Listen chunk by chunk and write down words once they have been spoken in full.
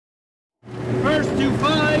orders to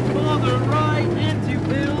fight for the right and to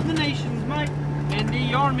build the nation's might, and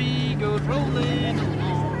the army goes rolling along.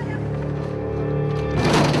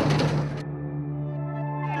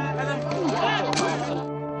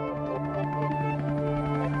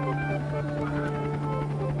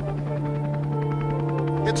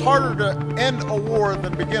 It's harder to end a war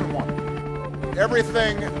than begin one.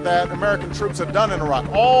 Everything that American troops have done in Iraq,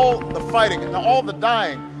 all the fighting, and all the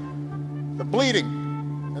dying, the bleeding,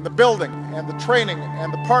 and the building, and the training,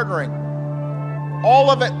 and the partnering, all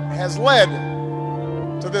of it has led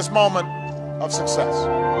to this moment of success.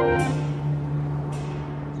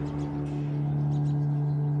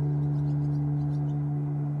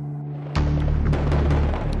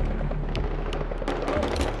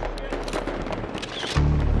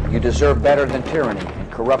 You deserve better than tyranny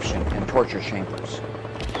and corruption and torture chambers.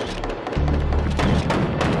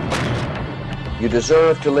 You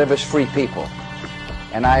deserve to live as free people,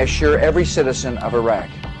 and I assure every citizen of Iraq,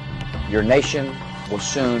 your nation will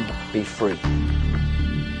soon be free.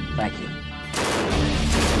 Thank you.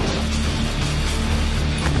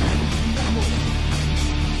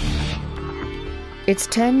 It's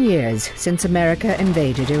 10 years since America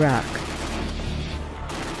invaded Iraq.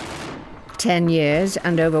 10 years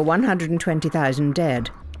and over 120,000 dead.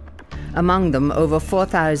 Among them, over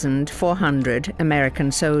 4,400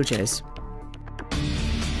 American soldiers.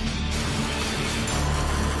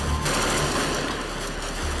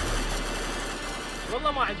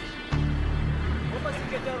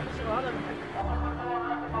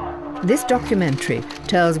 This documentary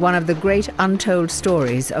tells one of the great untold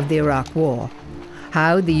stories of the Iraq War.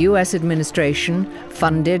 How the US administration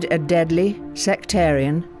funded a deadly,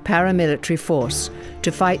 sectarian, paramilitary force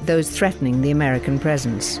to fight those threatening the American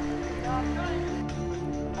presence.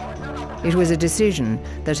 It was a decision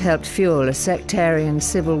that helped fuel a sectarian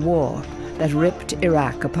civil war that ripped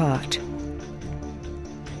Iraq apart.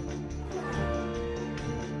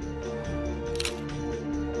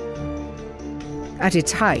 At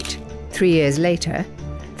its height, 3 years later,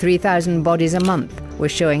 3,000 bodies a month were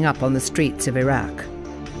showing up on the streets of Iraq.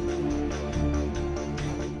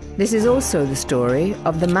 This is also the story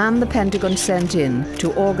of the man the Pentagon sent in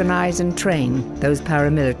to organize and train those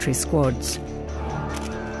paramilitary squads.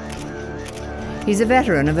 He's a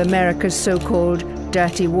veteran of America's so-called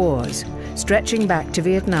dirty wars, stretching back to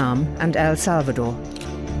Vietnam and El Salvador.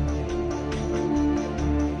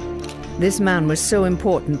 This man was so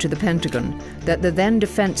important to the Pentagon that the then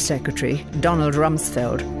Defense Secretary, Donald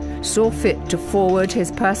Rumsfeld, saw fit to forward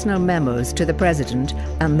his personal memos to the President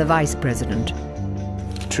and the Vice President.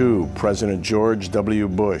 To President George W.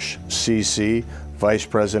 Bush, C.C., Vice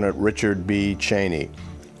President Richard B. Cheney,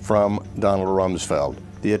 from Donald Rumsfeld.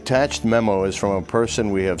 The attached memo is from a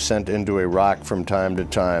person we have sent into Iraq from time to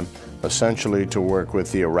time, essentially to work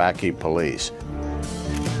with the Iraqi police.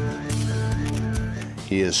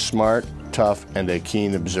 He is smart, tough, and a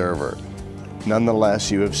keen observer.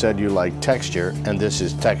 Nonetheless, you have said you like texture, and this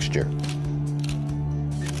is texture.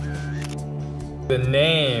 The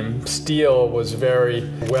name Steele was very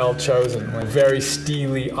well chosen, with very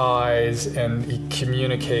steely eyes, and he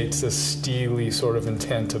communicates this steely sort of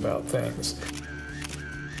intent about things.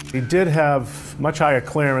 He did have much higher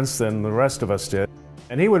clearance than the rest of us did,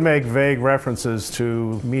 and he would make vague references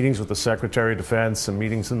to meetings with the Secretary of Defense and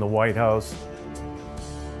meetings in the White House.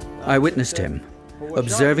 I witnessed him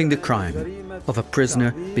observing the crime of a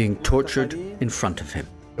prisoner being tortured in front of him.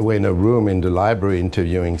 We're in a room in the library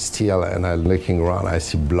interviewing Steele, and I'm looking around, I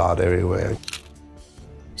see blood everywhere.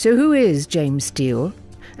 So who is James Steele,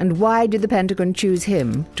 and why did the Pentagon choose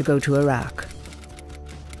him to go to Iraq?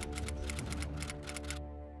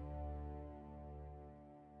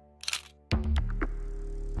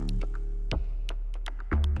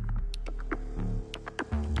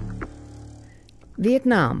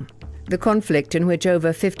 Vietnam, the conflict in which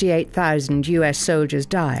over 58,000 US soldiers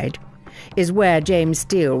died, is where James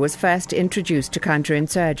Steele was first introduced to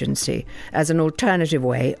counterinsurgency as an alternative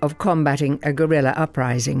way of combating a guerrilla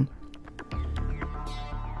uprising.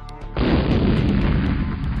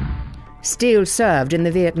 Steele served in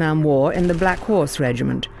the Vietnam War in the Black Horse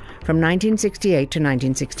Regiment from 1968 to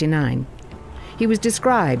 1969. He was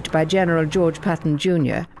described by General George Patton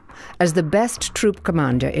Jr. as the best troop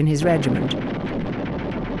commander in his regiment.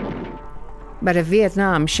 But if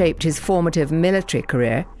Vietnam shaped his formative military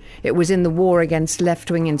career, it was in the war against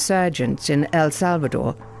left-wing insurgents in El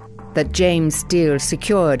Salvador that James Steele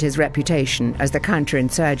secured his reputation as the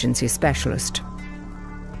counterinsurgency specialist.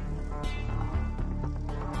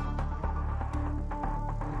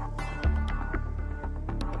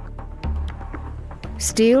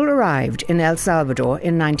 Steele arrived in El Salvador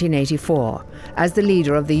in 1984 as the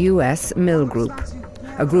leader of the U.S. Mill Group,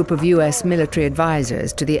 a group of U.S. military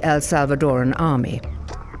advisors to the El Salvadoran army.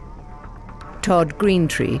 Todd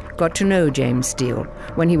Greentree got to know James Steele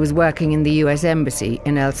when he was working in the U.S. Embassy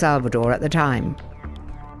in El Salvador at the time.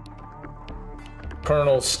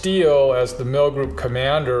 Colonel Steele, as the Mill Group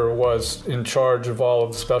commander, was in charge of all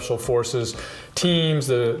of the Special Forces teams,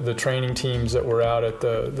 the training teams that were out at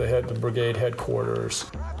the brigade headquarters.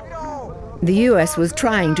 The U.S. was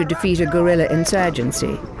trying to defeat a guerrilla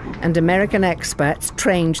insurgency, and American experts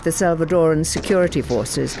trained the Salvadoran security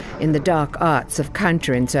forces in the dark arts of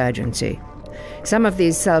counterinsurgency. Some of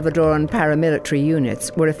these Salvadoran paramilitary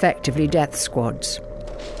units were effectively death squads.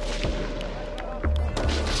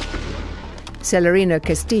 Celerino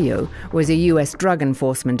Castillo was a U.S. drug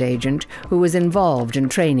enforcement agent who was involved in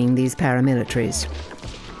training these paramilitaries.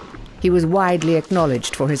 He was widely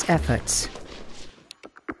acknowledged for his efforts.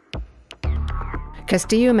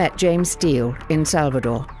 Castillo met James Steele in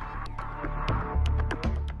Salvador.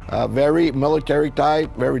 Very military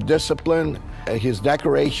type, very disciplined. His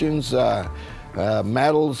decorations,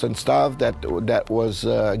 medals and stuff that was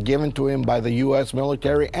given to him by the U.S.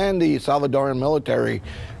 military and the Salvadoran military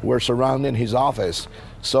were surrounding his office.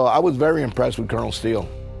 So I was very impressed with Colonel Steele.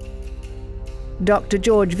 Dr.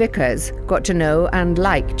 George Vickers got to know and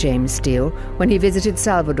like James Steele when he visited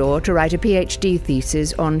Salvador to write a PhD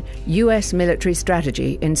thesis on U.S. military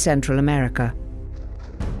strategy in Central America.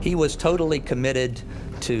 He was totally committed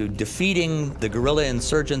to defeating the guerrilla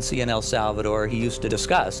insurgency in El Salvador. He used to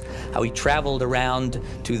discuss how he traveled around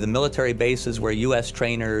to the military bases where U.S.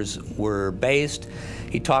 trainers were based.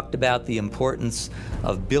 He talked about the importance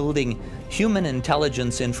of building human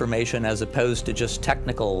intelligence information as opposed to just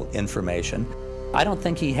technical information. I don't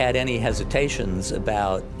think he had any hesitations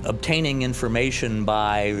about obtaining information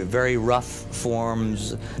by very rough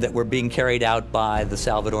forms that were being carried out by the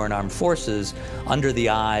Salvadoran Armed Forces under the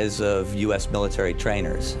eyes of U.S. military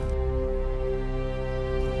trainers.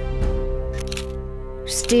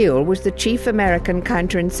 Steele was the chief American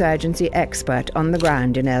counterinsurgency expert on the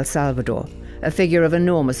ground in El Salvador, a figure of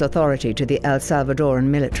enormous authority to the El Salvadoran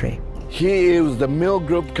military. He was the Mill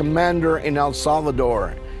Group commander in El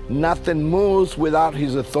Salvador. Nothing moves without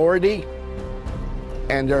his authority,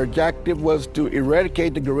 and their objective was to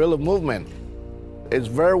eradicate the guerrilla movement. It's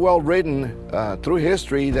very well written through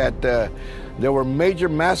history that there were major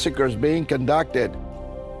massacres being conducted.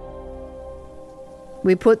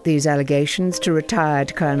 We put these allegations to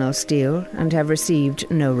retired Colonel Steele and have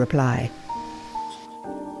received no reply.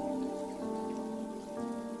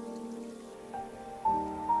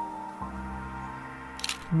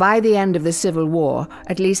 By the end of the Civil War,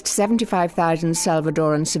 at least 75,000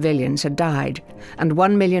 Salvadoran civilians had died, and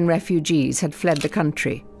 1 million refugees had fled the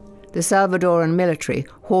country. The Salvadoran military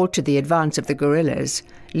halted the advance of the guerrillas,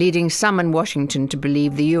 leading some in Washington to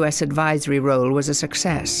believe the U.S. advisory role was a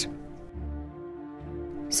success.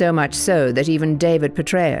 So much so that even David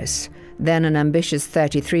Petraeus, then an ambitious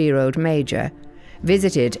 33-year-old major,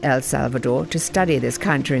 visited El Salvador to study this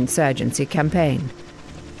counterinsurgency campaign.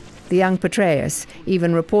 The young Petraeus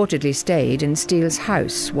even reportedly stayed in Steele's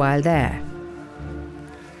house while there.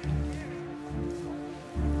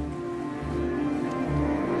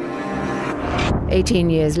 "18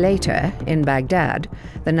 years later, in Baghdad,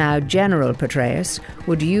 the now General Petraeus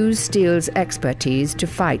would use Steele's expertise to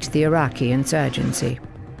fight the Iraqi insurgency.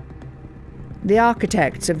 The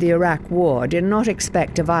architects of the Iraq War did not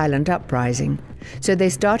expect a violent uprising, so they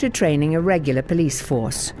started training a regular police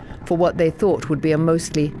force for what they thought would be a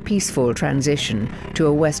mostly peaceful transition to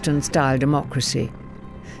a Western-style democracy.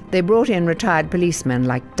 They brought in retired policemen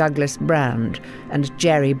like Douglas Brand and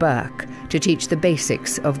Jerry Burke to teach the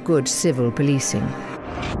basics of good civil policing.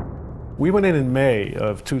 We went in May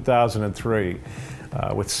of 2003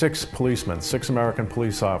 with 6 policemen, 6 American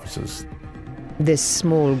police officers. This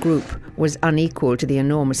small group was unequal to the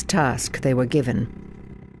enormous task they were given.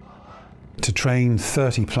 To train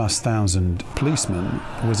 30,000+ policemen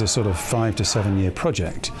was a sort of 5 to 7 year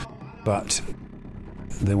project, but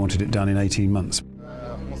they wanted it done in 18 months.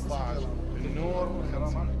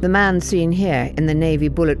 The man seen here in the Navy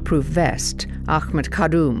bulletproof vest, Ahmed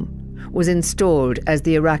Khadoum, was installed as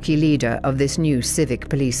the Iraqi leader of this new civic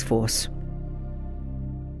police force.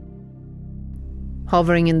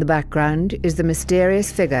 Hovering in the background is the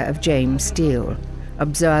mysterious figure of James Steele,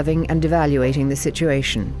 observing and evaluating the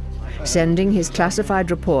situation, sending his classified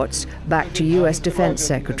reports back to U.S. Defense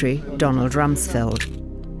Secretary Donald Rumsfeld.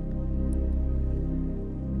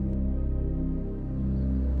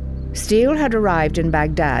 Steele had arrived in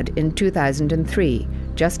Baghdad in 2003,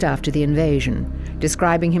 just after the invasion,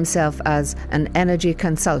 describing himself as an energy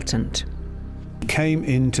consultant. Came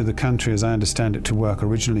into the country, as I understand it, to work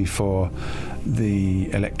originally for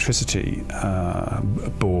the electricity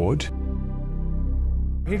board.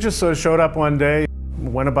 He just sort of showed up one day,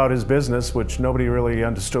 went about his business, which nobody really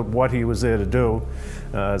understood what he was there to do.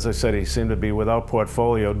 As I said, he seemed to be without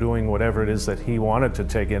portfolio, doing whatever it is that he wanted to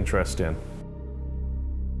take interest in.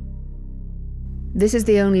 This is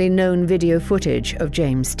the only known video footage of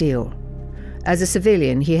James Steele. As a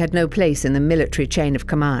civilian, he had no place in the military chain of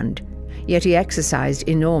command, yet he exercised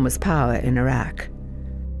enormous power in Iraq.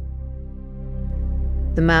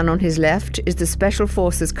 The man on his left is the Special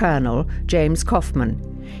Forces Colonel, James Kaufman.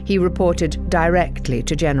 He reported directly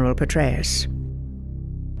to General Petraeus.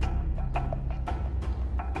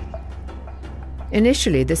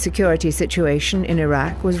 Initially, the security situation in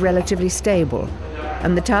Iraq was relatively stable,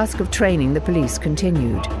 and the task of training the police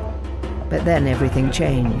continued. But then everything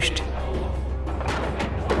changed.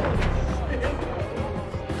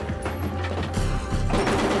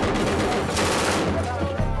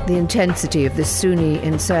 The intensity of the Sunni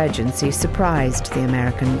insurgency surprised the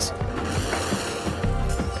Americans.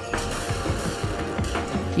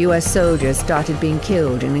 US soldiers started being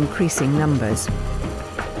killed in increasing numbers.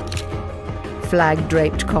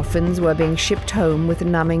 Flag-draped coffins were being shipped home with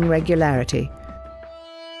numbing regularity.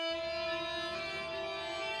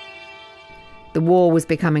 The war was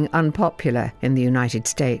becoming unpopular in the United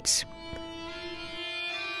States.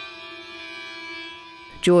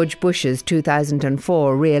 George Bush's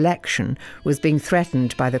 2004 re-election was being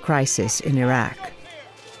threatened by the crisis in Iraq.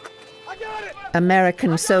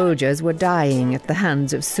 American soldiers were dying at the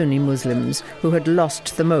hands of Sunni Muslims who had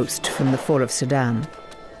lost the most from the fall of Saddam.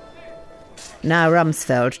 Now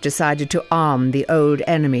Rumsfeld decided to arm the old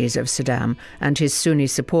enemies of Saddam and his Sunni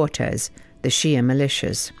supporters, the Shia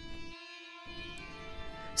militias.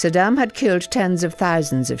 Saddam had killed tens of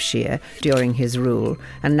thousands of Shia during his rule,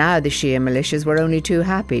 and now the Shia militias were only too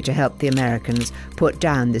happy to help the Americans put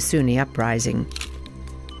down the Sunni uprising.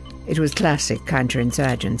 It was classic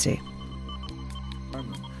counterinsurgency.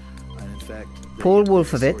 Paul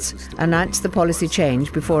Wolfowitz announced the policy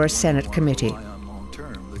change before a Senate committee.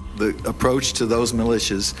 The approach to those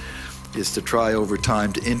militias is to try over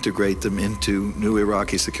time to integrate them into new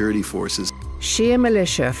Iraqi security forces. Shia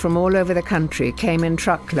militia from all over the country came in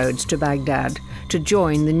truckloads to Baghdad to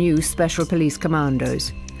join the new Special Police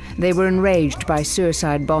Commandos. They were enraged by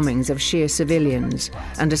suicide bombings of Shia civilians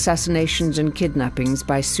and assassinations and kidnappings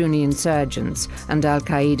by Sunni insurgents and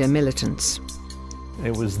al-Qaeda militants.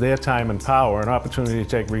 It was their time in power, an opportunity to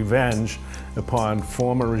take revenge upon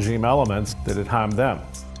former regime elements that had harmed them.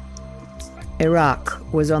 Iraq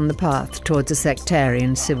was on the path towards a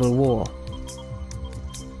sectarian civil war.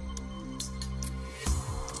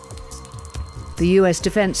 The US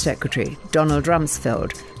Defense Secretary, Donald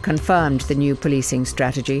Rumsfeld, confirmed the new policing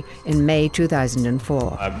strategy in May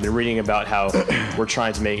 2004. I've been reading about how we're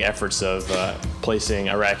trying to make efforts of placing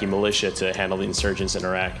Iraqi militia to handle the insurgents in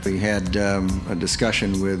Iraq. We had a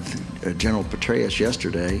discussion with General Petraeus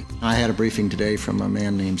yesterday. I had a briefing today from a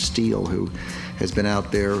man named Steele who has been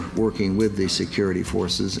out there working with the security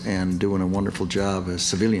forces and doing a wonderful job as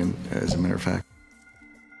civilian, as a matter of fact.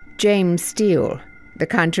 James Steele, the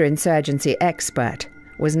counterinsurgency expert,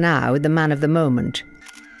 was now the man of the moment.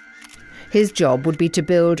 His job would be to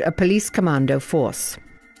build a police commando force.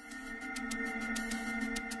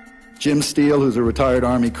 Jim Steele, who's a retired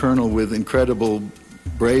Army colonel with incredible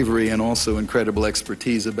bravery and also incredible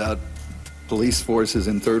expertise about police forces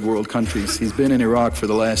in third world countries. He's been in Iraq for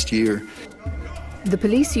the last year. The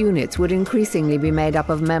police units would increasingly be made up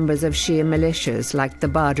of members of Shia militias like the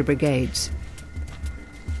Badr brigades.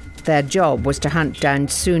 Their job was to hunt down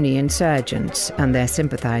Sunni insurgents and their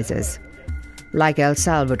sympathizers. Like El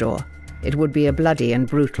Salvador, it would be a bloody and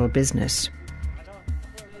brutal business.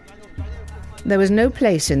 There was no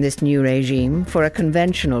place in this new regime for a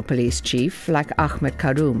conventional police chief like Ahmed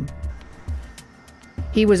Karoum.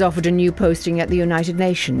 He was offered a new posting at the United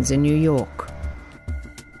Nations in New York.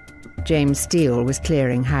 James Steele was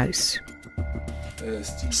clearing house.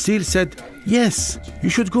 Steele said, "Yes, you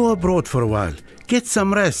should go abroad for a while. Get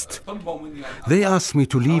some rest." They asked me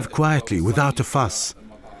to leave quietly without a fuss.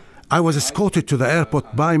 I was escorted to the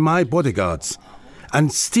airport by my bodyguards,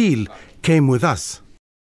 and Steele came with us.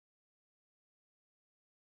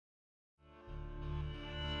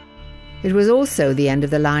 It was also the end of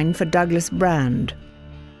the line for Douglas Brand.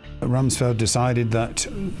 Rumsfeld decided that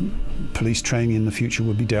police training in the future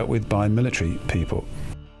would be dealt with by military people.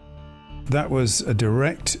 That was a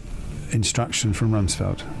direct instruction from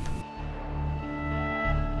Rumsfeld.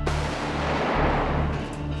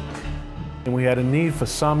 And we had a need for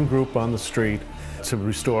some group on the street to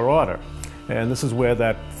restore order. And this is where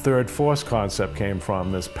that third force concept came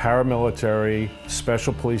from, this paramilitary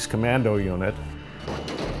special police commando unit.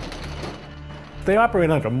 They operate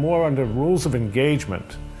more under rules of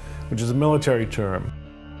engagement, which is a military term,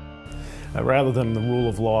 rather than the rule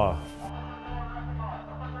of law.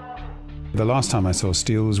 The last time I saw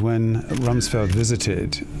Steele was when Rumsfeld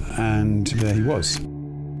visited, and there he was.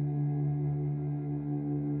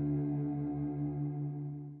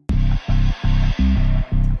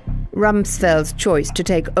 Rumsfeld's choice to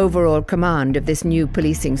take overall command of this new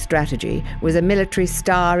policing strategy was a military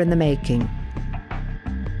star in the making.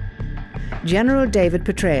 General David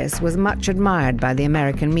Petraeus was much admired by the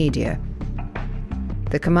American media.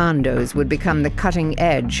 The Commandos would become the cutting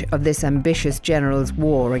edge of this ambitious general's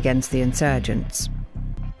war against the insurgents.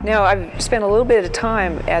 Now, I've spent a little bit of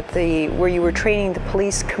time at where you were training the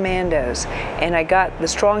police commandos, and I got the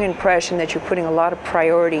strong impression that you're putting a lot of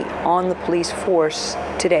priority on the police force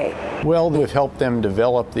today. Well, we've helped them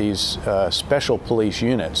develop these special police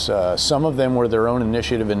units. Some of them were their own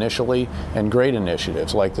initiative initially, and great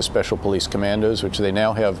initiatives like the Special Police Commandos, which they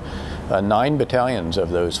now have 9 battalions of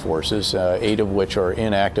those forces, 8 of which are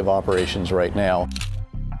in active operations right now.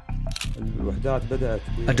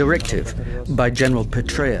 A directive by General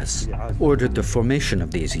Petraeus ordered the formation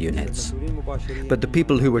of these units. But the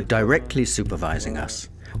people who were directly supervising us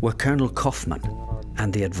were Colonel Kaufman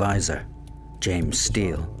and the advisor, James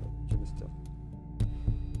Steele.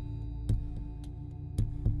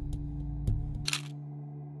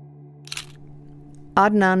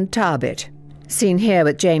 Adnan Thabit, seen here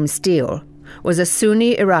with James Steele, was a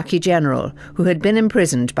Sunni Iraqi general who had been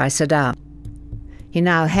imprisoned by Saddam. He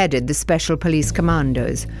now headed the Special Police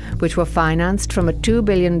Commandos, which were financed from a $2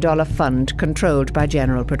 billion fund controlled by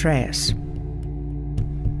General Petraeus.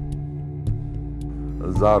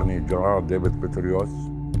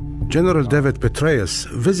 General David Petraeus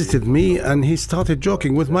visited me and he started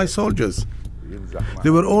joking with my soldiers.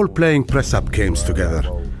 They were all playing press-up games together,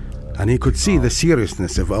 and he could see the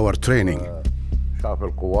seriousness of our training.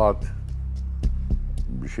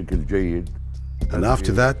 And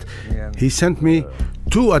after that, he sent me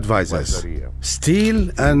 2 advisors, Steele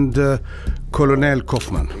and Colonel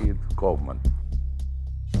Kaufman.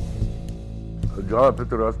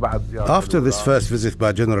 After this first visit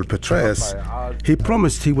by General Petraeus, he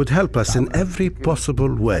promised he would help us in every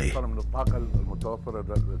possible way.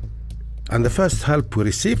 And the first help we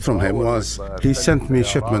received from him was he sent me a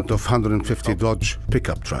shipment of 150 Dodge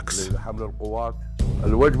pickup trucks.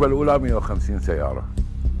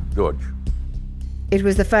 It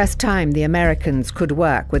was the first time the Americans could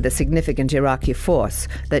work with a significant Iraqi force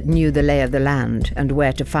that knew the lay of the land and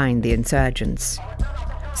where to find the insurgents.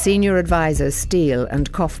 Senior advisors Steele and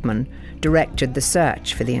Kaufman directed the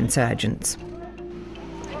search for the insurgents.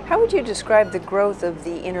 How would you describe the growth of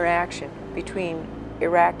the interaction between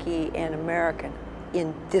Iraqi and American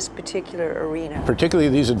in this particular arena? Particularly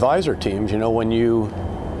these advisor teams, you know, when you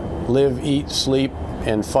live, eat, sleep,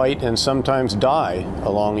 and fight and sometimes die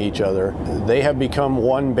along each other, they have become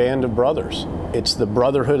one band of brothers. It's the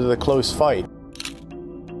brotherhood of the close fight.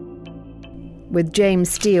 With James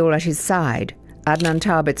Steele at his side, Adnan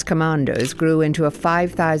Thabit's commandos grew into a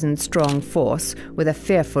 5,000-strong force with a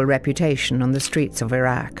fearful reputation on the streets of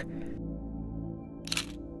Iraq.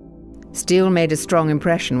 Steele made a strong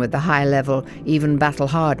impression with the high-level, even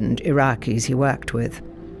battle-hardened Iraqis he worked with.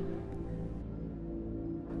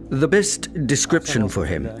 The best description for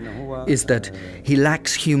him is that he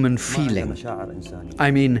lacks human feeling.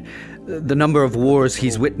 I mean, the number of wars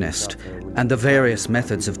he's witnessed and the various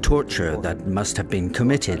methods of torture that must have been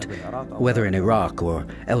committed, whether in Iraq or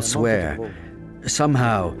elsewhere,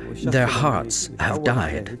 somehow their hearts have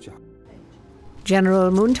died.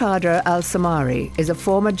 General Muntader al-Samari is a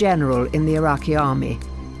former general in the Iraqi army.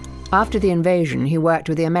 After the invasion, he worked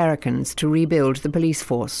with the Americans to rebuild the police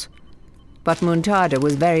force. But Muntader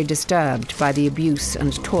was very disturbed by the abuse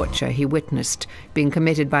and torture he witnessed being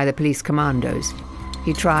committed by the police commandos.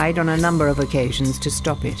 He tried on a number of occasions to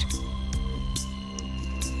stop it.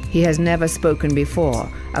 He has never spoken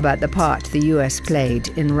before about the part the US played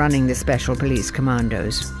in running the Special Police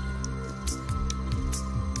Commandos.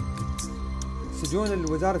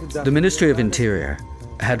 The Ministry of Interior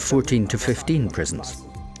had 14 to 15 prisons.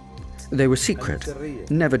 They were secret,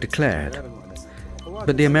 never declared.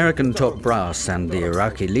 But the American top brass and the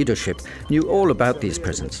Iraqi leadership knew all about these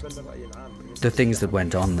prisons. The things that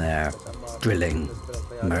went on there: drilling,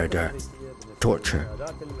 murder, torture.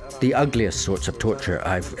 The ugliest sorts of torture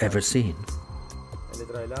I've ever seen.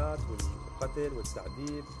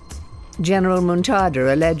 General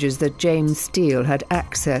Muntader alleges that James Steele had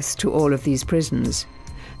access to all of these prisons,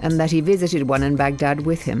 and that he visited one in Baghdad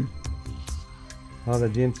with him.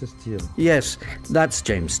 Yes, that's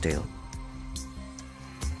James Steele.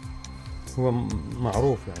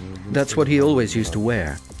 That's what he always used to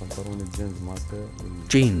wear.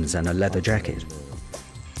 Jeans and a leather jacket.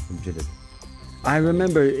 I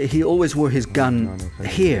remember he always wore his gun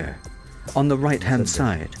here, on the right-hand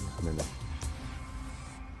side.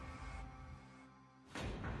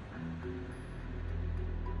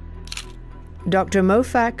 Dr.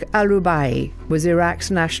 Mofak Al-Rubai was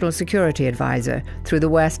Iraq's national security advisor through the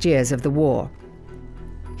worst years of the war.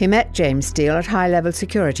 He met James Steele at high-level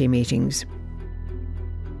security meetings.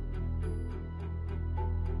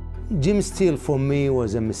 Jim Steele for me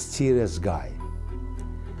was a mysterious guy.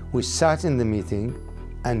 We sat in the meeting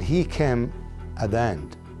and he came at the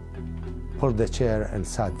end, pulled the chair and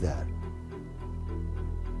sat there.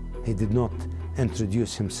 He did not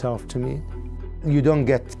introduce himself to me. You don't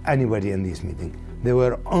get anybody in these meetings. There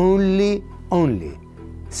were only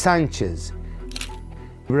Sanchez,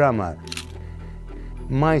 Bremer,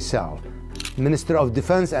 myself, Minister of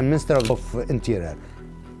Defense and Minister of Interior,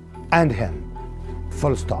 and him,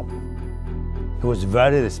 full stop. He was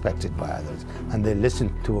very respected by others, and they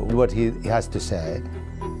listened to what he has to say.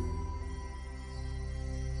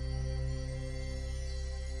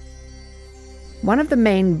 One of the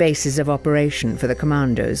main bases of operation for the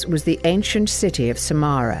Commandos was the ancient city of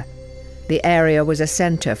Samarra. The area was a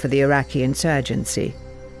center for the Iraqi insurgency.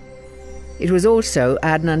 It was also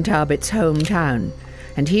Adnan Thabit's hometown,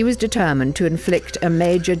 and he was determined to inflict a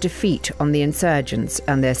major defeat on the insurgents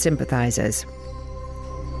and their sympathizers.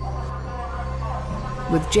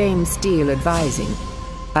 With James Steele advising,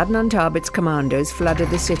 Adnan Thabit's commandos flooded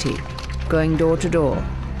the city, going door to door,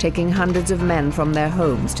 taking hundreds of men from their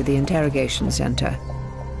homes to the interrogation center.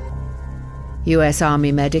 U.S.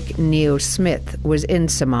 Army medic Neil Smith was in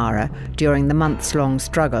Samarra during the months-long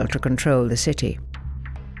struggle to control the city.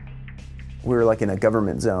 We were like in a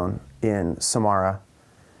government zone in Samarra,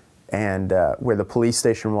 and where the police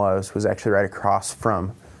station was actually right across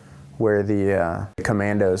from where the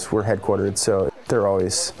commandos were headquartered. So there were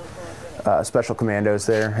always special commandos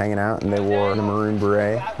there hanging out, and they wore the maroon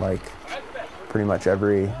beret like pretty much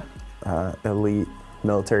every elite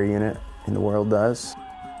military unit in the world does.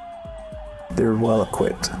 They're well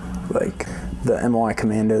equipped. Like the MOI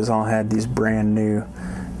commandos all had these brand new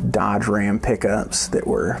Dodge Ram pickups that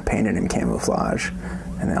were painted in camouflage,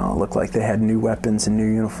 and they all looked like they had new weapons and new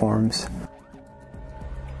uniforms.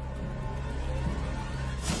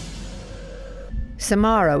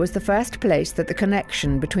 Samarra was the first place that the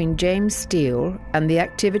connection between James Steele and the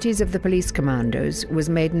activities of the police commandos was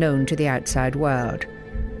made known to the outside world.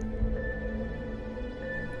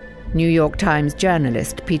 New York Times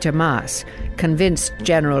journalist Peter Maas convinced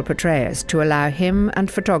General Petraeus to allow him and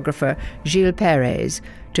photographer Gilles Perez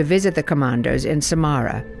to visit the commandos in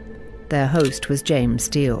Samarra. Their host was James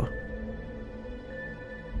Steele.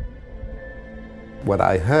 What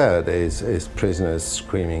I heard is prisoners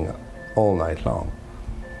screaming all night long.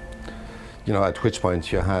 You know, at which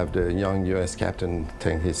point you have the young US captain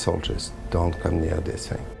telling his soldiers, don't come near this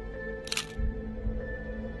thing.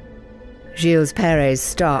 Gilles Perez's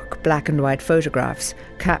stark black and white photographs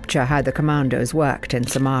capture how the commandos worked in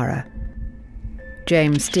Samarra.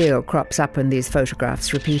 James Steele crops up in these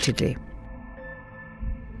photographs repeatedly.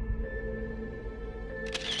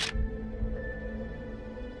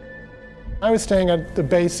 I was staying at the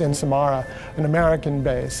base in Samarra, an American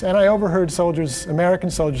base, and I overheard American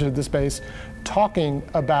soldiers at this base talking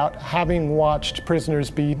about having watched prisoners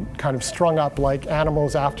be kind of strung up like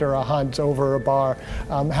animals after a hunt over a bar,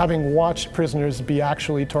 having watched prisoners be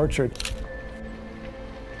actually tortured.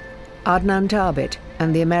 Adnan Thabit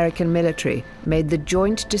and the American military made the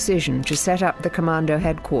joint decision to set up the commando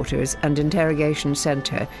headquarters and interrogation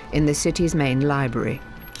center in the city's main library.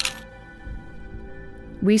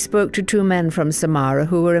 We spoke to two men from Samarra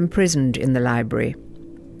who were imprisoned in the library.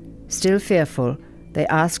 Still fearful, they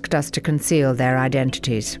asked us to conceal their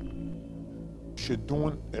identities.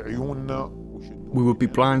 We would be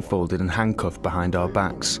blindfolded and handcuffed behind our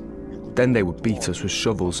backs. Then they would beat us with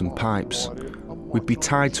shovels and pipes. We'd be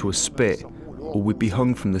tied to a spit, or we'd be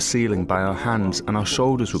hung from the ceiling by our hands and our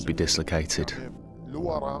shoulders would be dislocated.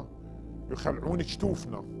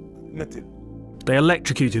 They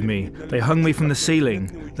electrocuted me. They hung me from the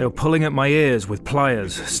ceiling. They were pulling at my ears with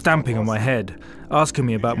pliers, stamping on my head, asking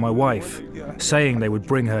me about my wife, saying they would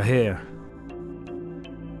bring her here.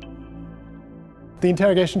 The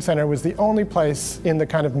interrogation center was the only place in the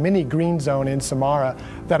kind of mini green zone in Samarra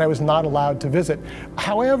that I was not allowed to visit.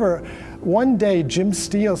 However, one day Jim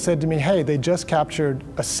Steele said to me, hey, they just captured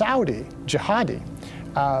a Saudi jihadi.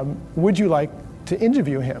 Would you like to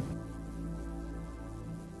interview him?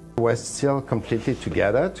 Was Steele completely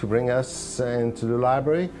together to bring us into the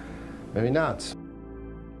library? Maybe not.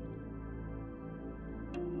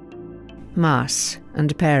 Mas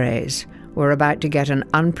and Perez were about to get an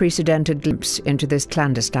unprecedented glimpse into this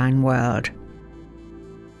clandestine world.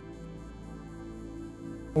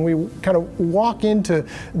 We kind of walk into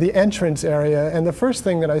the entrance area, and the first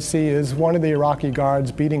thing that I see is one of the Iraqi guards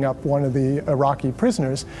beating up one of the Iraqi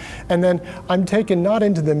prisoners. And then I'm taken not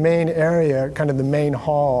into the main area, kind of the main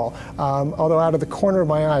hall, although out of the corner of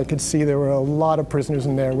my eye I could see there were a lot of prisoners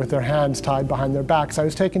in there with their hands tied behind their backs. I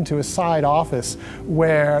was taken to a side office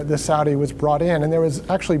where the Saudi was brought in, and there was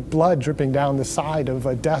actually blood dripping down the side of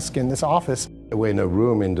a desk in this office. We're in a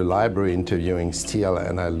room in the library interviewing Steele,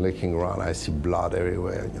 and I'm looking around, I see blood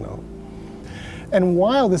everywhere, you know. And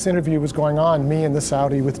while this interview was going on, me and the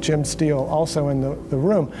Saudi with Jim Steele also in the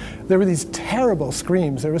room, there were these terrible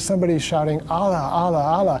screams. There was somebody shouting, Allah, Allah,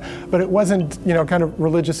 Allah, but it wasn't, you know, kind of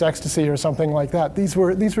religious ecstasy or something like that. These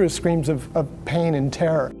were screams of pain and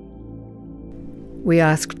terror. We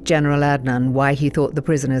asked General Adnan why he thought the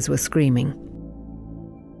prisoners were screaming.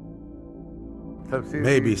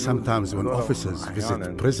 Maybe sometimes when officers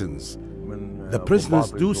visit prisons, the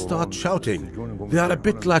prisoners do start shouting. They are a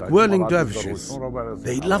bit like whirling dervishes.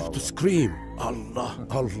 They love to scream, Allah,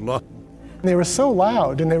 Allah. They were so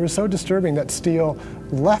loud and they were so disturbing that Steele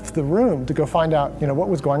left the room to go find out, you know, what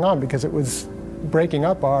was going on, because it was breaking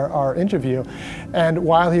up our interview. And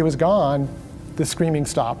while he was gone, the screaming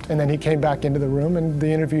stopped, and then he came back into the room and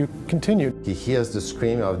the interview continued. He hears the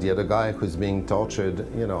scream of the other guy who's being tortured,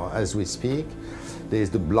 you know, as we speak. There's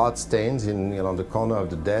the blood stains in, you know, the corner of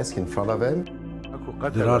the desk in front of him.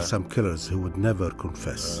 There are some killers who would never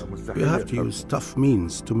confess. You have to use tough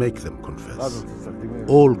means to make them confess.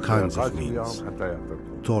 All kinds of means.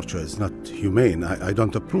 Torture is not humane. I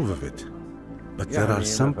don't approve of it. But there are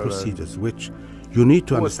some procedures which you need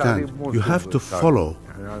to understand. You have to follow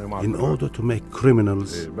in order to make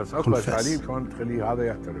criminals confess.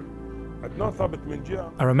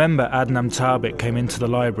 I remember Adnan Thabit came into the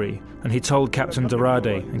library and he told Captain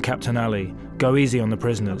Durade and Captain Ali, go easy on the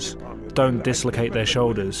prisoners, don't dislocate their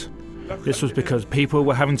shoulders. This was because people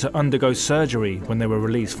were having to undergo surgery when they were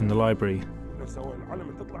released from the library.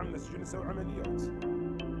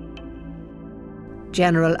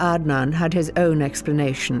 General Adnan had his own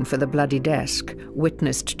explanation for the bloody desk,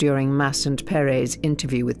 witnessed during Mas and Perez's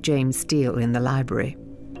interview with James Steele in the library.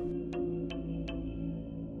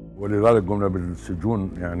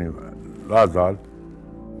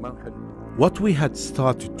 What we had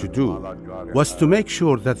started to do was to make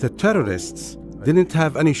sure that the terrorists didn't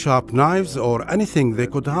have any sharp knives or anything they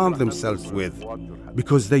could harm themselves with,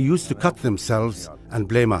 because they used to cut themselves and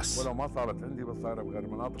blame us.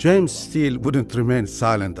 James Steele wouldn't remain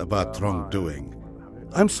silent about wrongdoing.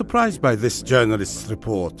 I'm surprised by this journalist's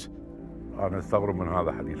report.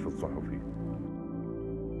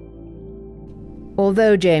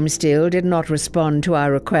 Although James Steele did not respond to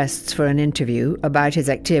our requests for an interview about his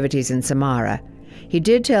activities in Samara, he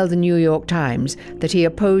did tell the New York Times that he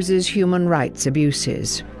opposes human rights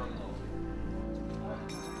abuses.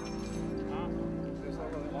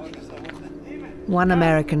 One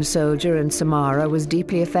American soldier in Samara was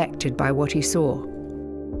deeply affected by what he saw.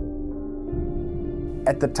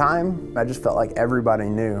 At the time, I just felt like everybody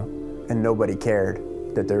knew and nobody cared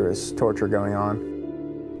that there was torture going on.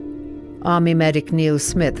 Army medic Neil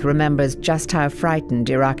Smith remembers just how frightened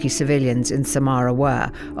Iraqi civilians in Samara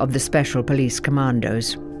were of the Special Police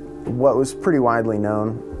Commandos. What was pretty widely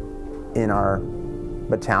known in our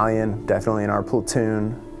battalion, definitely in our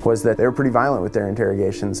platoon, was that they were pretty violent with their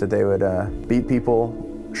interrogations, that they would beat people,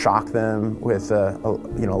 shock them with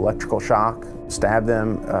electrical shock, stab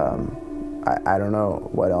them. I don't know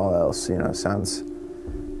what all else, sounds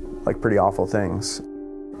like pretty awful things.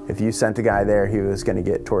 If you sent a guy there, he was going to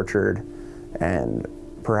get tortured and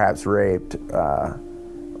perhaps raped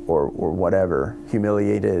or whatever,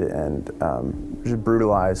 humiliated and just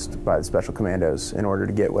brutalized by the Special Commandos in order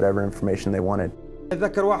to get whatever information they wanted. I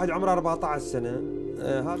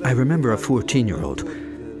remember a 14-year-old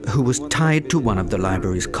who was tied to one of the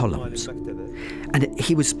library's columns, and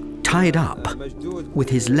he was tied up with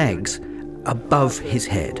his legs above his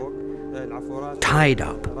head, tied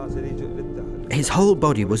up. His whole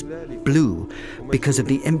body was blue because of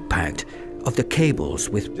the impact of the cables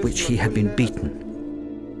with which he had been beaten.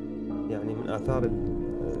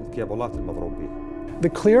 The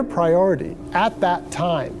clear priority at that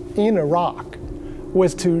time in Iraq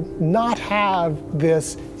was to not have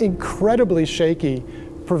this incredibly shaky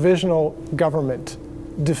provisional government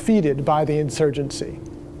defeated by the insurgency.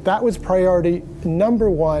 That was priority number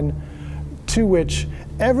one, to which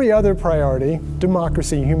every other priority,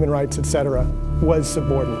 democracy, human rights, etc., was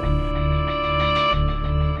subordinate.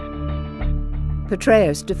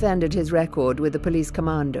 Petraeus defended his record with the police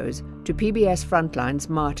commandos to PBS Frontline's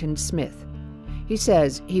Martin Smith. He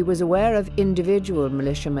says he was aware of individual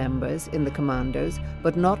militia members in the commandos,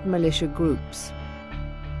 but not militia groups.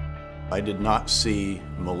 I did not see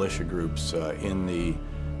militia groups in the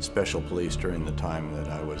special police during the time that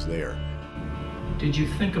I was there. Did you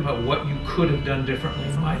think about what you could have done differently,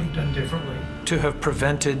 might have done differently, to have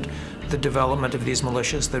prevented the development of these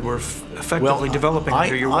militias that were effectively developing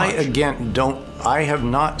under your watch? I have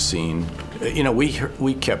not seen,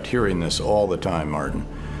 we kept hearing this all the time, Martin,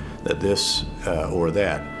 that this or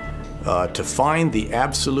that. To find the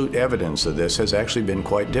absolute evidence of this has actually been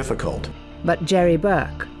quite difficult. But Jerry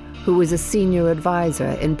Burke, who was a senior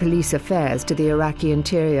advisor in police affairs to the Iraqi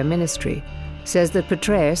Interior Ministry, says that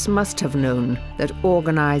Petraeus must have known that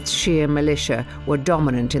organized Shia militia were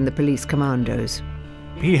dominant in the police commandos.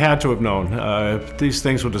 He had to have known. These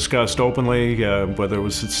things were discussed openly, whether it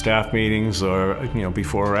was at staff meetings or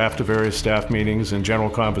before or after various staff meetings and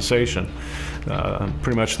general conversation.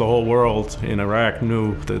 Pretty much the whole world in Iraq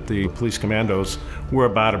knew that the police commandos were a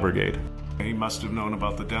Bata brigade. He must have known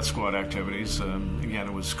about the death squad activities. Again,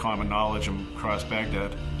 it was common knowledge across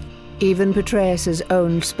Baghdad. Even Petraeus's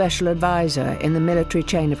own special advisor in the military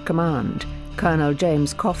chain of command, Colonel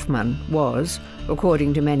James Kaufman, was,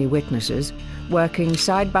 according to many witnesses, working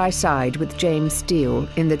side by side with James Steele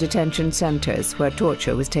in the detention centers where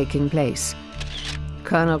torture was taking place.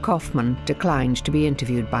 Colonel Kaufman declined to be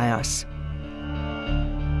interviewed by us.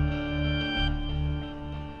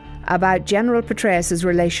 About General Petraeus's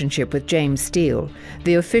relationship with James Steele,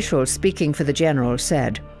 the official speaking for the general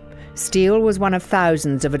said, Steele was one of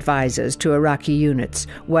thousands of advisors to Iraqi units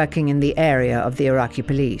working in the area of the Iraqi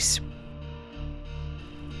police.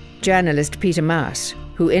 Journalist Peter Maas,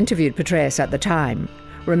 who interviewed Petraeus at the time,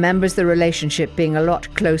 remembers the relationship being a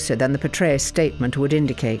lot closer than the Petraeus statement would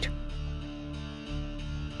indicate.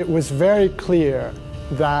 It was very clear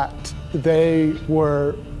that they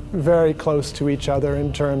were very close to each other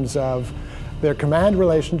in terms of their command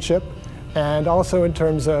relationship and also in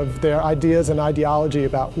terms of their ideas and ideology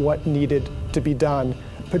about what needed to be done.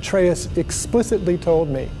 Petraeus explicitly told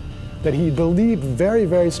me that he believed very,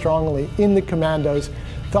 very strongly in the commandos,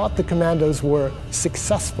 thought the commandos were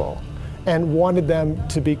successful, and wanted them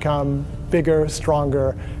to become bigger,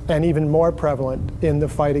 stronger, and even more prevalent in the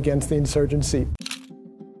fight against the insurgency.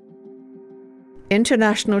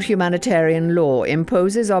 International humanitarian law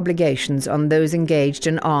imposes obligations on those engaged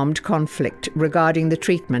in armed conflict regarding the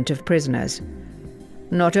treatment of prisoners.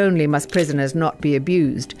 Not only must prisoners not be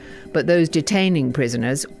abused, but those detaining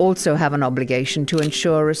prisoners also have an obligation to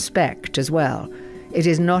ensure respect as well. It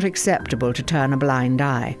is not acceptable to turn a blind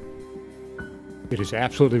eye. It is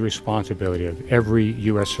absolutely the responsibility of every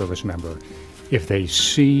U.S. service member, if they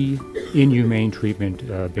see inhumane treatment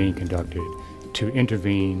being conducted, to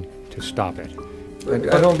intervene to stop it.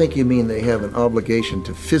 I don't think you mean they have an obligation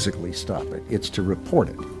to physically stop it. It's to report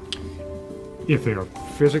it. If they are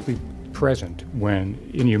physically present when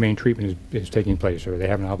inhumane treatment is taking place, or they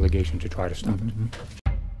have an obligation to try to stop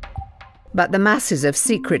it. But the masses of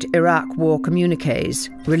secret Iraq war communiques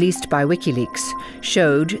released by WikiLeaks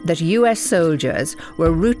showed that US soldiers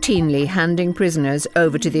were routinely handing prisoners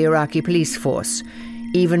over to the Iraqi police force,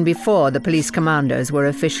 even before the police commandos were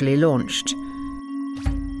officially launched.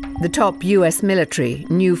 The top US military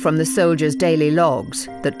knew from the soldiers' daily logs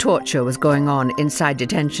that torture was going on inside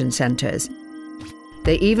detention centers.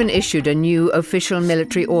 They even issued a new official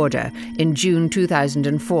military order in June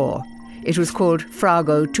 2004. It was called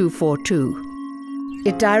Frago 242.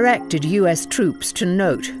 It directed US troops to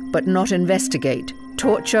note, but not investigate,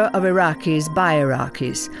 torture of Iraqis by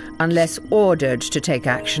Iraqis, unless ordered to take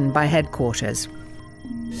action by headquarters.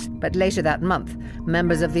 But later that month,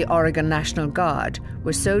 members of the Oregon National Guard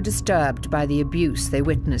were so disturbed by the abuse they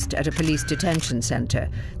witnessed at a police detention center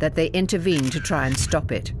that they intervened to try and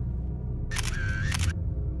stop it.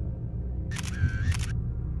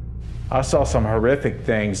 I saw some horrific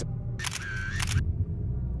things.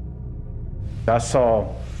 I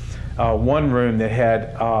saw one room that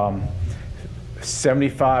had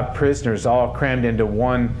 75 prisoners all crammed into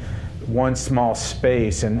one small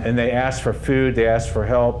space, and they asked for food, they asked for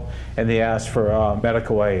help, and they asked for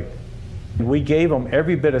medical aid. We gave them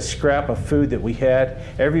every bit of scrap of food that we had,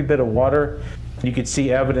 every bit of water. You could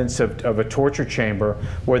see evidence of a torture chamber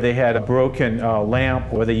where they had a broken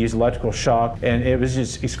lamp, where they used electrical shock, and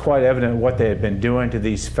it's quite evident what they had been doing to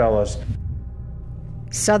these fellows.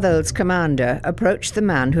 Southel's commander approached the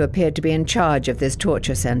man who appeared to be in charge of this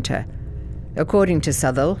torture center. According to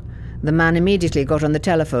Southel, The man immediately got on the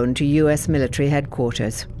telephone to U.S. military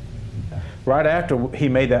headquarters. Right after he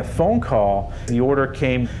made that phone call, the order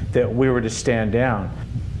came that we were to stand down.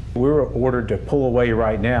 We were ordered to pull away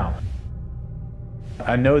right now.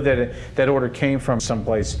 I know that that order came from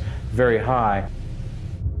someplace very high.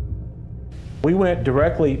 We went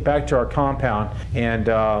directly back to our compound, and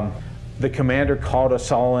the commander called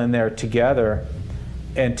us all in there together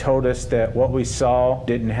and told us that what we saw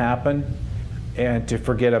didn't happen and to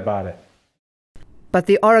forget about it. But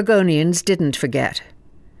the Oregonians didn't forget.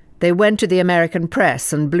 They went to the American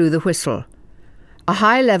press and blew the whistle. A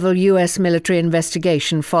high-level U.S. military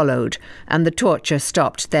investigation followed, and the torture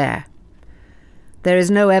stopped there. There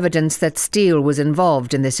is no evidence that Steele was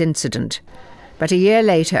involved in this incident, but a year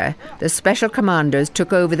later, the Special Commandos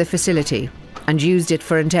took over the facility and used it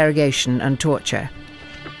for interrogation and torture.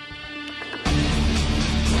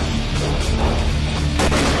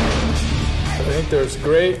 I think there's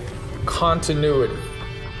great continuity,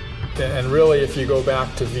 and really if you go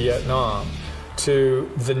back to Vietnam, to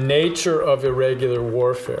the nature of irregular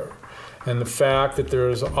warfare and the fact that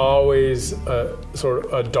there's always a sort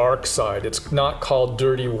of a dark side. It's not called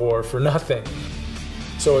dirty war for nothing.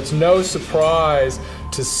 So it's no surprise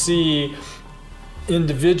to see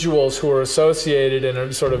individuals who are associated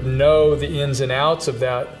and sort of know the ins and outs of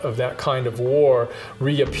that kind of war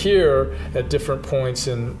reappear at different points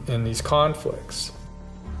in these conflicts.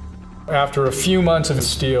 After a few months of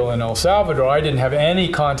Steele in El Salvador, I didn't have any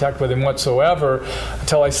contact with him whatsoever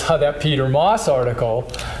until I saw that Peter Moss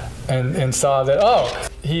article and saw that, oh,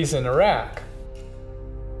 he's in Iraq.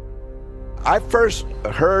 I first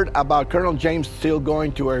heard about Colonel James Steele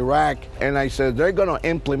going to Iraq, and I said they're going to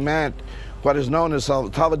implement what is known as a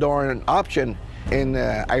Salvadoran option in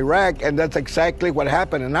Iraq, and that's exactly what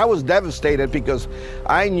happened. And I was devastated because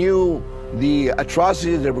I knew the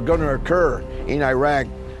atrocities that were going to occur in Iraq,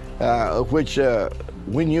 which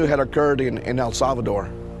we knew had occurred in El Salvador.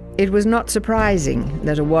 It was not surprising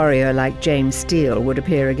that a warrior like James Steele would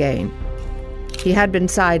appear again. He had been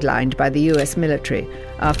sidelined by the U.S. military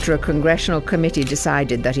after a congressional committee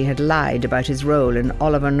decided that he had lied about his role in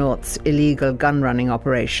Oliver North's illegal gun-running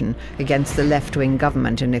operation against the left-wing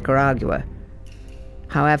government in Nicaragua.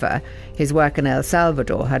 However, his work in El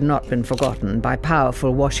Salvador had not been forgotten by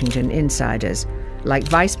powerful Washington insiders, like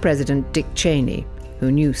Vice President Dick Cheney,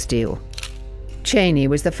 who knew Steele. Cheney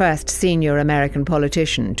was the first senior American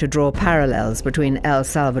politician to draw parallels between El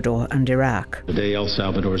Salvador and Iraq. Today, El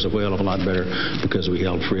Salvador is a whale of a lot better because we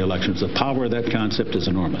held free elections. The power of that concept is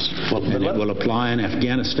enormous. And it will apply in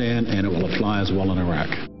Afghanistan, and it will apply as well in Iraq.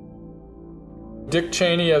 Dick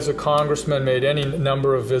Cheney, as a congressman, made any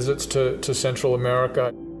number of visits to Central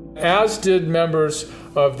America, as did members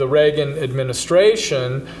of the Reagan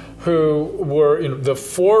administration, who were the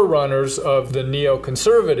forerunners of the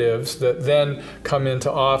neoconservatives that then come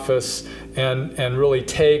into office and really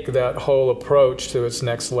take that whole approach to its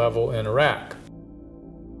next level in Iraq.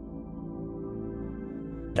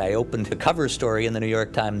 I opened a cover story in the New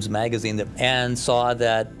York Times Magazine and saw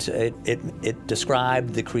that it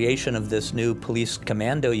described the creation of this new police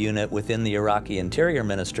commando unit within the Iraqi Interior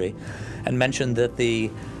Ministry, and mentioned that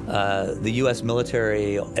the U.S.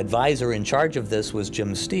 military advisor in charge of this was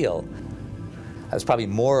Jim Steele. I was probably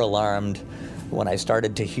more alarmed when I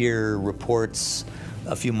started to hear reports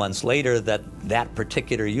a few months later that that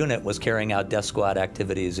particular unit was carrying out death squad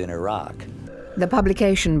activities in Iraq. The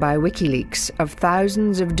publication by WikiLeaks of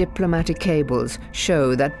thousands of diplomatic cables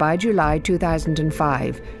show that by July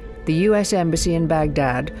 2005, the U.S. Embassy in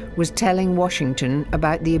Baghdad was telling Washington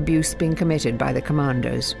about the abuse being committed by the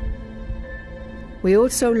Commandos. We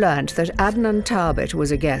also learnt that Adnan Tarbit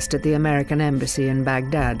was a guest at the American Embassy in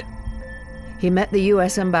Baghdad. He met the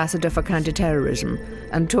U.S. ambassador for counterterrorism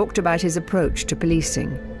and talked about his approach to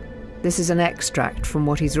policing. This is an extract from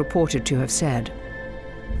what he's reported to have said.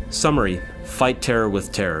 Summary: fight terror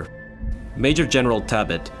with terror. Major General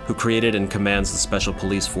Tabit, who created and commands the Special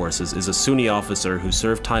Police Forces, is a Sunni officer who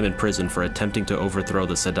served time in prison for attempting to overthrow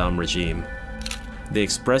the Saddam regime. They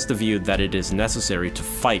expressed the view that it is necessary to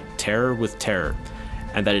fight terror with terror,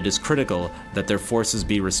 and that it is critical that their forces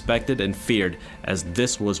be respected and feared, as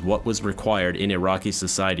this was what was required in Iraqi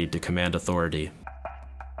society to command authority.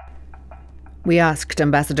 We asked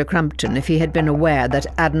Ambassador Crumpton if he had been aware that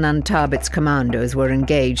Adnan Tarbit's commandos were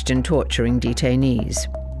engaged in torturing detainees.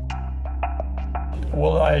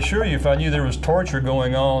 Well, I assure you, if I knew there was torture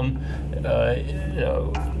going on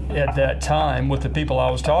at that time with the people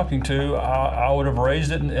I was talking to, I would have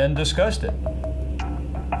raised it and discussed it.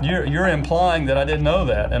 You're implying that I didn't know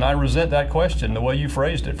that, and I resent that question, the way you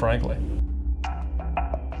phrased it, frankly.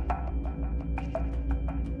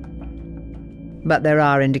 But there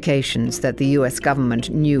are indications that the US government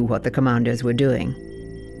knew what the Commandos were doing.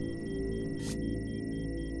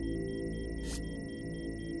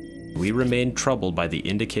 We remain troubled by the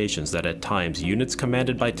indications that at times units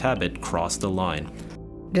commanded by Tabet crossed the line.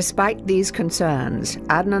 Despite these concerns,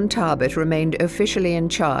 Adnan Tabet remained officially in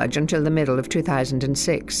charge until the middle of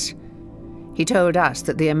 2006. He told us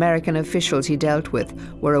that the American officials he dealt with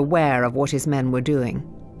were aware of what his men were doing.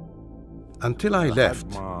 Until I left,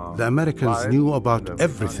 the Americans knew about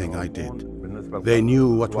everything I did. They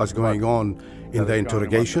knew what was going on in the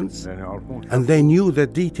interrogations, and they knew the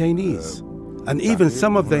detainees. And even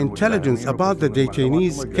some of the intelligence about the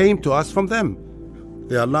detainees came to us from them.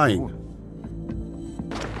 They are lying.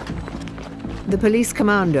 The police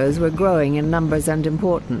commandos were growing in numbers and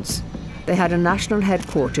importance. They had a national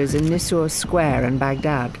headquarters in Nisour Square in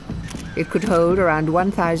Baghdad. It could hold around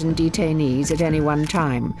 1,000 detainees at any one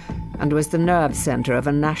time, and was the nerve center of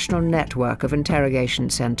a national network of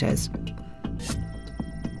interrogation centers.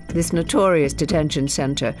 This notorious detention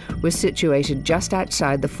center was situated just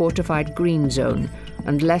outside the fortified Green Zone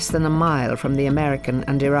and less than a mile from the American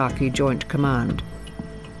and Iraqi Joint Command.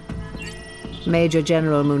 Major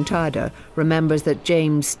General Muntada remembers that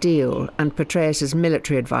James Steele and Petraeus's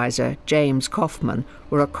military advisor, James Kaufman,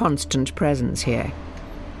 were a constant presence here.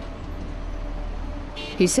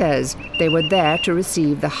 He says they were there to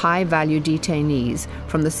receive the high-value detainees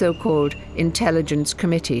from the so-called intelligence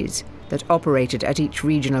committees that operated at each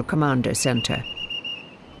regional commando center.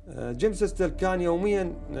 James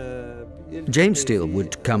Steele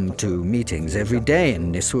would come to meetings every day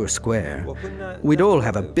in Nisour Square. We'd all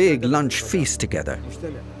have a big lunch feast together.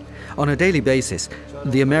 On a daily basis,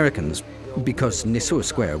 the Americans, because Nisour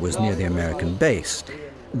Square was near the American base,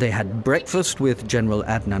 they had breakfast with General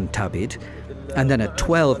Adnan Tabet, and then at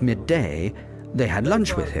 12 midday, they had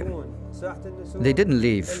lunch with him. They didn't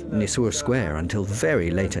leave Nisour Square until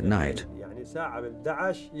very late at night.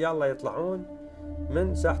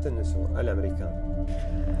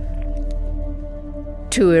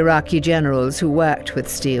 Two Iraqi generals who worked with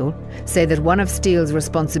Steele say that one of Steele's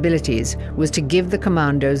responsibilities was to give the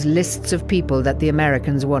commandos lists of people that the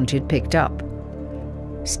Americans wanted picked up.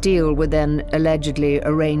 Steele would then allegedly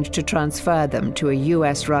arrange to transfer them to a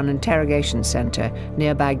US-run interrogation center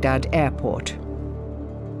near Baghdad airport.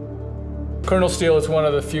 Colonel Steele is one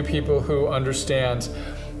of the few people who understands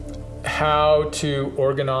how to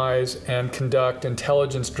organize and conduct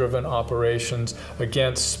intelligence-driven operations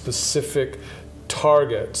against specific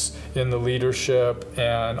targets in the leadership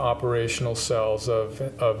and operational cells of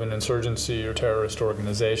an insurgency or terrorist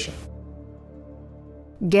organization.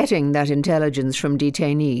 Getting that intelligence from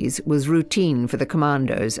detainees was routine for the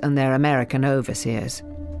commandos and their American overseers.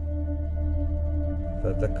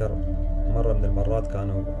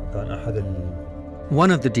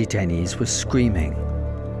 One of the detainees was screaming.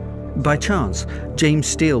 By chance, James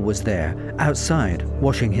Steele was there, outside,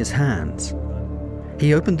 washing his hands.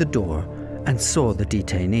 He opened the door and saw the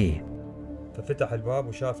detainee.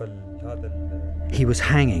 He was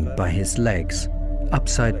hanging by his legs,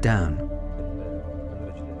 upside down.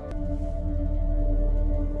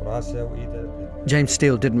 James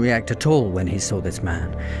Steele didn't react at all when he saw this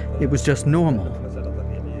man. It was just normal.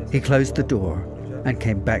 He closed the door and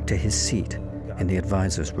came back to his seat in the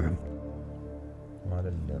advisor's room.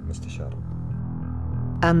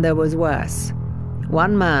 And there was worse.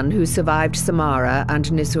 One man who survived Samara and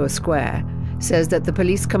Nisour Square says that the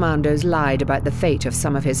police commandos lied about the fate of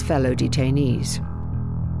some of his fellow detainees.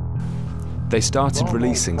 They started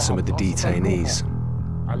releasing some of the detainees.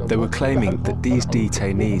 They were claiming that these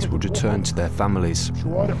detainees would return to their families.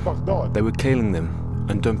 They were killing them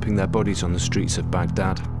and dumping their bodies on the streets of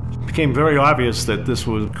Baghdad. It became very obvious that this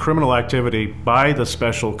was criminal activity by the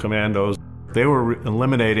Special Commandos. They were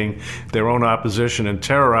eliminating their own opposition and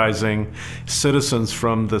terrorizing citizens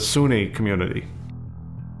from the Sunni community.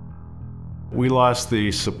 We lost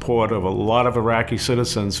the support of a lot of Iraqi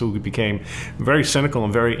citizens who became very cynical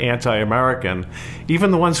and very anti-American.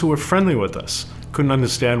 Even the ones who were friendly with us couldn't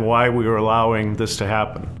understand why we were allowing this to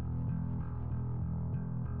happen.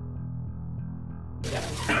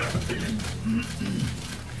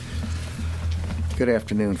 Good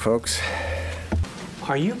afternoon, folks.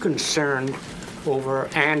 Are you concerned over,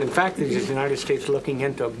 and in fact, is the United States looking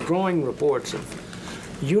into growing reports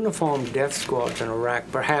of uniformed death squads in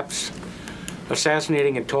Iraq, perhaps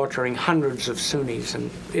assassinating and torturing hundreds of Sunnis?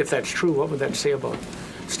 And if that's true, what would that say about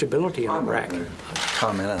stability in Iraq?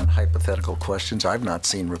 Comment on hypothetical questions. I've not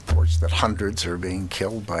seen reports that hundreds are being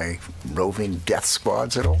killed by roving death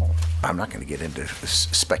squads at all. I'm not going to get into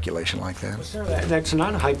speculation like that. That's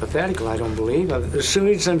not hypothetical, I don't believe. The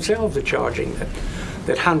Sunnis themselves are charging that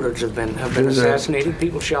that hundreds have been assassinated,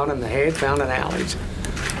 people shot in the head, found in alleys.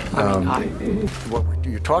 What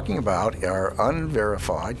you're talking about are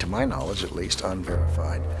unverified, to my knowledge at least,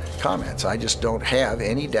 unverified comments. I just don't have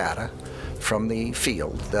any data from the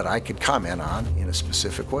field that I could comment on in a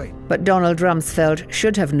specific way. But Donald Rumsfeld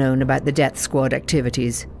should have known about the death squad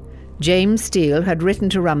activities. James Steele had written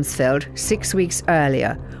to Rumsfeld 6 weeks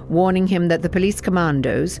earlier, warning him that the police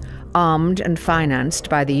commandos, armed and financed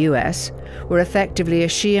by the US, were effectively a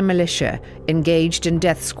Shia militia engaged in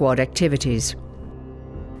death squad activities.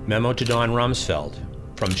 Memo to Don Rumsfeld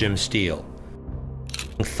from Jim Steele.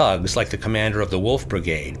 Thugs like the commander of the Wolf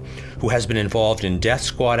Brigade, who has been involved in death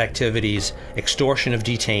squad activities, extortion of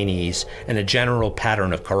detainees, and a general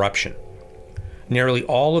pattern of corruption. Nearly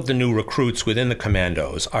all of the new recruits within the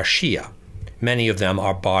Commandos are Shia. Many of them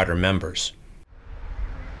are Badr members.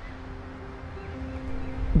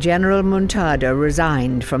 General Muntada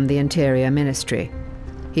resigned from the Interior Ministry.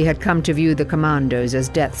 He had come to view the Commandos as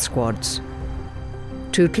death squads.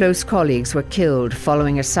 2 close colleagues were killed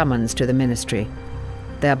following a summons to the ministry.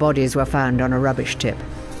 Their bodies were found on a rubbish tip.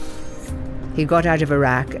 He got out of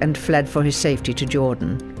Iraq and fled for his safety to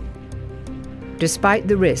Jordan. Despite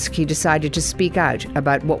the risk, he decided to speak out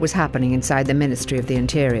about what was happening inside the Ministry of the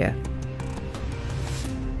Interior.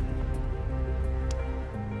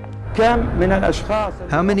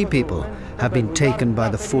 How many people have been taken by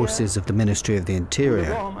the forces of the Ministry of the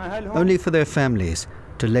Interior, only for their families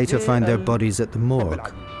to later find their bodies at the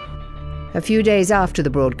morgue? A few days after the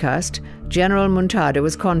broadcast, General Muntada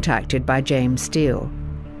was contacted by James Steele.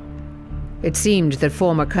 It seemed that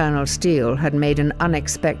former Colonel Steele had made an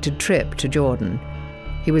unexpected trip to Jordan.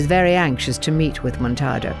 He was very anxious to meet with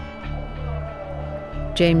Muntada.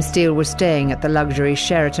 James Steele was staying at the luxury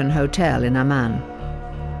Sheraton Hotel in Amman.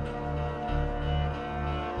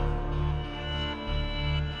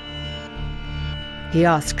 He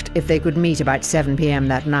asked if they could meet about 7 p.m.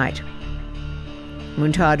 that night.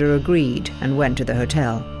 Muntada agreed and went to the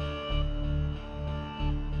hotel.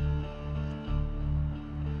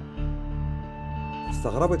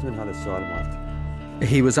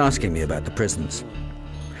 He was asking me about the prisons.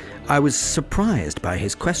 I was surprised by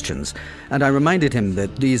his questions, and I reminded him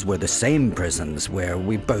that these were the same prisons where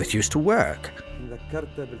we both used to work.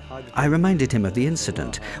 I reminded him of the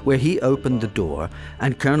incident where he opened the door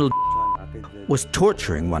and Colonel was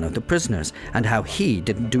torturing one of the prisoners and how he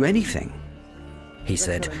didn't do anything. He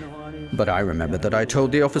said, "But I remember that I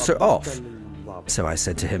told the officer off." So I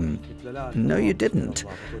said to him, "No, you didn't.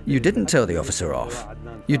 You didn't tell the officer off.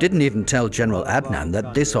 You didn't even tell General Adnan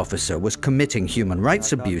that this officer was committing human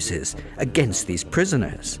rights abuses against these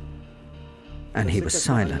prisoners." And he was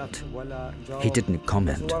silent. He didn't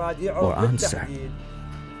comment or answer.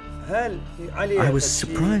 I was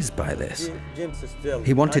surprised by this.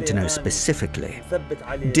 He wanted to know specifically,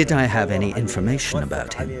 did I have any information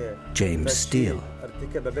about him, James Steele?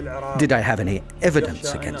 Did I have any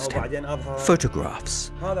evidence against him?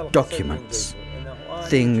 Photographs, documents,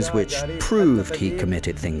 things which proved he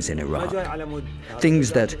committed things in Iraq,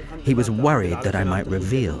 things that he was worried that I might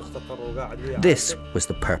reveal. This was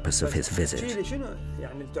the purpose of his visit.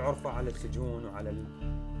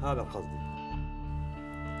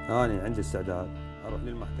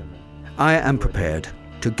 I am prepared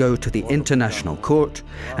to go to the International Court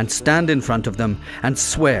and stand in front of them and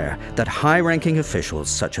swear that high-ranking officials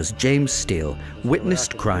such as James Steele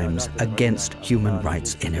witnessed crimes against human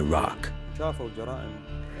rights in Iraq.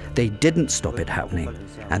 They didn't stop it happening,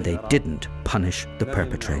 and they didn't punish the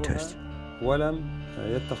perpetrators.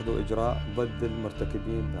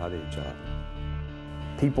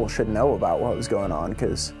 People should know about what was going on,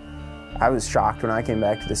 because I was shocked when I came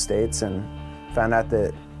back to the States and found out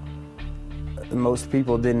that most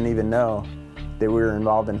people didn't even know that we were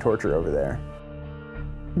involved in torture over there.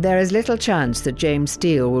 There is little chance that James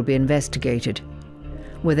Steele will be investigated.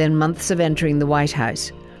 Within months of entering the White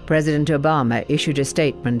House, President Obama issued a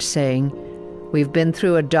statement saying, "We've been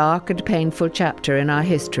through a dark and painful chapter in our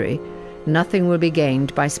history. Nothing will be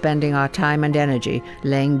gained by spending our time and energy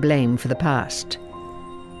laying blame for the past."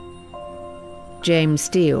 James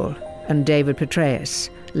Steele and David Petraeus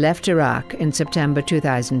left Iraq in September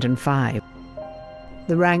 2005.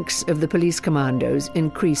 The ranks of the police commandos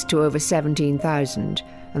increased to over 17,000,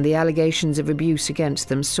 and the allegations of abuse against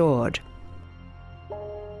them soared.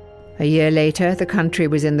 A year later, the country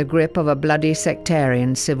was in the grip of a bloody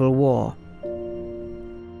sectarian civil war.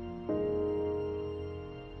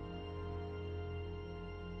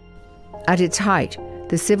 At its height,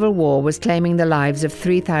 the civil war was claiming the lives of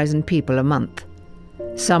 3,000 people a month.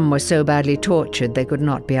 Some were so badly tortured they could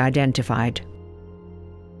not be identified.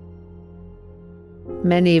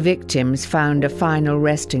 Many victims found a final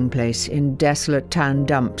resting place in desolate town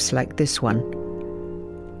dumps like this one.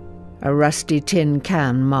 A rusty tin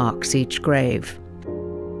can marks each grave.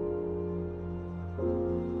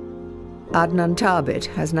 Adnan Thabit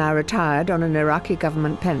has now retired on an Iraqi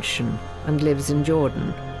government pension and lives in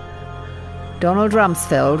Jordan. Donald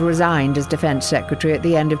Rumsfeld resigned as Defense Secretary at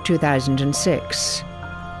the end of 2006.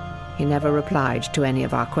 He never replied to any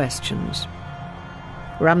of our questions.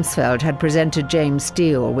 Rumsfeld had presented James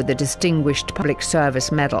Steele with the Distinguished Public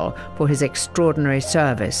Service Medal for his extraordinary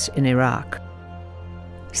service in Iraq.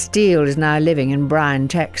 Steele is now living in Bryan,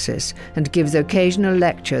 Texas, and gives occasional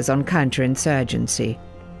lectures on counterinsurgency.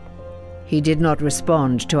 He did not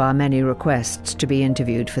respond to our many requests to be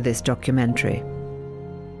interviewed for this documentary.